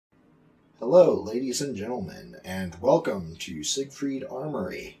Hello, ladies and gentlemen, and welcome to Siegfried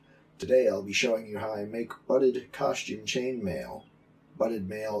Armory. Today I'll be showing you how I make butted costume chainmail. Butted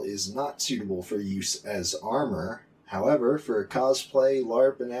mail is not suitable for use as armor. However, for cosplay,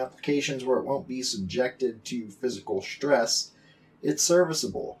 LARP, and applications where it won't be subjected to physical stress, it's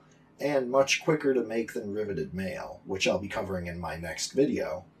serviceable and much quicker to make than riveted mail, which I'll be covering in my next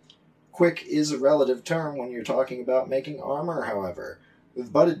video. Quick is a relative term when you're talking about making armor, however.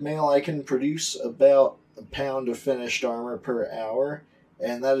 With butted mail, I can produce about a pound of finished armor per hour,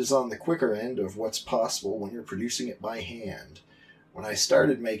 and that is on the quicker end of what's possible when you're producing it by hand. When I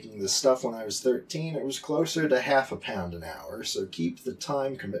started making this stuff when I was 13, it was closer to half a pound an hour, so keep the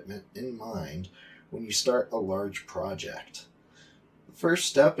time commitment in mind when you start a large project. The first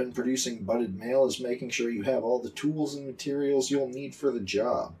step in producing butted mail is making sure you have all the tools and materials you'll need for the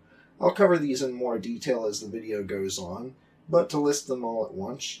job. I'll cover these in more detail as the video goes on, but to list them all at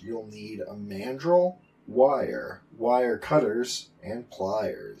once, you'll need a mandrel, wire cutters, and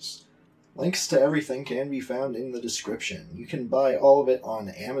pliers. Links to everything can be found in the description. You can buy all of it on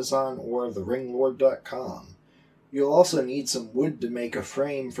Amazon or theringlord.com. You'll also need some wood to make a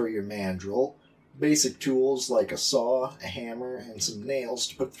frame for your mandrel, basic tools like a saw, a hammer, and some nails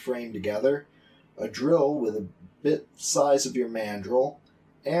to put the frame together, a drill with a bit size of your mandrel,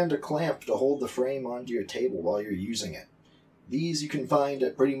 and a clamp to hold the frame onto your table while you're using it. These you can find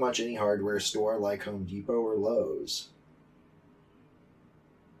at pretty much any hardware store like Home Depot or Lowe's.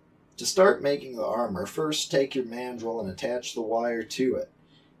 To start making the armor, first take your mandrel and attach the wire to it.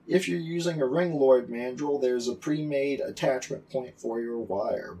 If you're using a Ringlord mandrel, there's a pre-made attachment point for your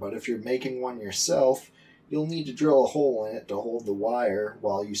wire, but if you're making one yourself, you'll need to drill a hole in it to hold the wire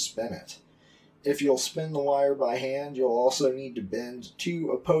while you spin it. If you'll spin the wire by hand, you'll also need to bend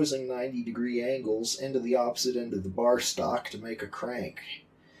two opposing 90-degree angles into the opposite end of the bar stock to make a crank.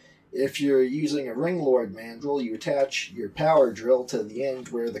 If you're using a Ringlord mandrel, you attach your power drill to the end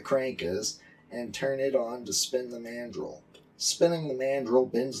where the crank is and turn it on to spin the mandrel. Spinning the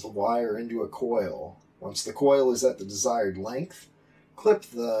mandrel bends the wire into a coil. Once the coil is at the desired length, clip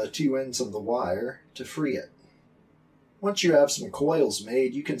the two ends of the wire to free it. Once you have some coils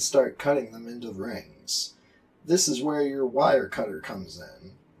made, you can start cutting them into rings. This is where your wire cutter comes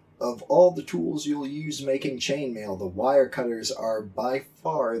in. Of all the tools you'll use making chainmail, the wire cutters are by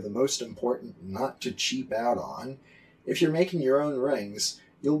far the most important not to cheap out on. If you're making your own rings,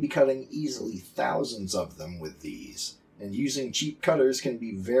 you'll be cutting easily thousands of them with these, and using cheap cutters can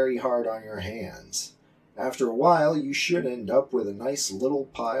be very hard on your hands. After a while, you should end up with a nice little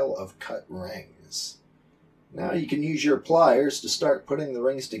pile of cut rings. Now you can use your pliers to start putting the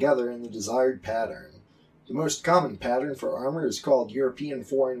rings together in the desired pattern. The most common pattern for armor is called European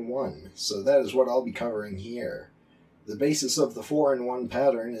 4-in-1, so that is what I'll be covering here. The basis of the 4-in-1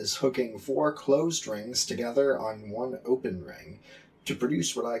 pattern is hooking 4 closed rings together on one open ring to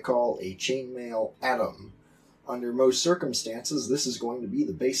produce what I call a chainmail atom. Under most circumstances, this is going to be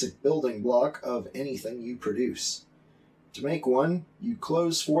the basic building block of anything you produce. To make one, you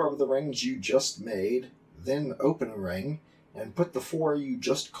close 4 of the rings you just made, then open a ring, and put the 4 you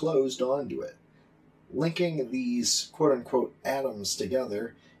just closed onto it. Linking these quote-unquote atoms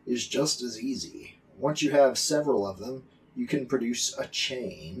together is just as easy. Once you have several of them, you can produce a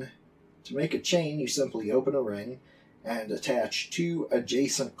chain. To make a chain, you simply open a ring and attach 2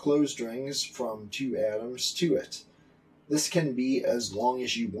 adjacent closed rings from 2 atoms to it. This can be as long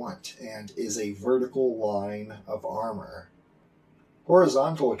as you want, and is a vertical line of armor.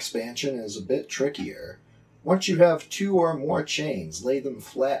 Horizontal expansion is a bit trickier. Once you have 2 or more chains, lay them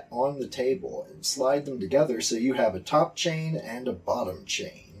flat on the table and slide them together so you have a top chain and a bottom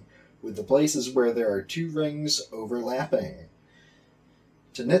chain, with the places where there are 2 rings overlapping.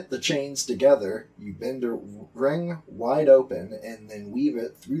 To knit the chains together, you bend a ring wide open and then weave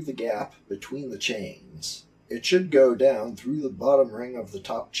it through the gap between the chains. It should go down through the bottom ring of the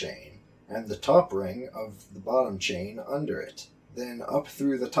top chain, and the top ring of the bottom chain under it. Then up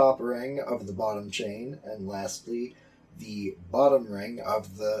through the top ring of the bottom chain, and lastly, the bottom ring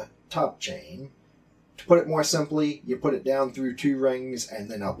of the top chain. To put it more simply, you put it down through 2 rings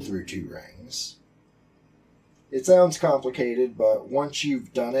and then up through 2 rings. It sounds complicated, but once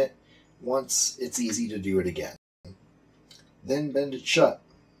you've done it once, it's easy to do it again. Then bend it shut.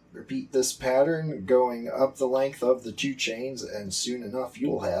 Repeat this pattern going up the length of the 2 chains, and soon enough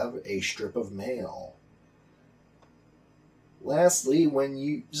you'll have a strip of mail. Lastly, when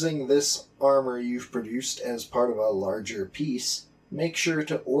using this armor you've produced as part of a larger piece, make sure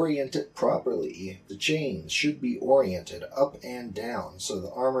to orient it properly. The chains should be oriented up and down so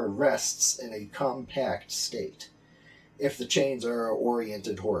the armor rests in a compact state. If the chains are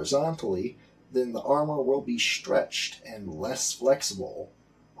oriented horizontally, then the armor will be stretched and less flexible.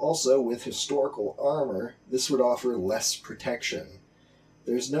 Also, with historical armor, this would offer less protection.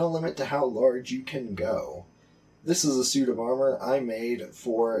 There's no limit to how large you can go. This is a suit of armor I made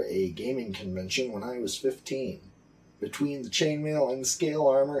for a gaming convention when I was 15. Between the chainmail and the scale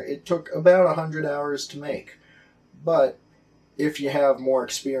armor, it took about 100 hours to make. But if you have more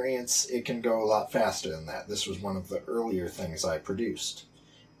experience, it can go a lot faster than that. This was one of the earlier things I produced.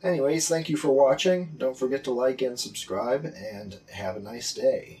 Anyways, thank you for watching. Don't forget to like and subscribe, and have a nice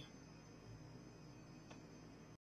day.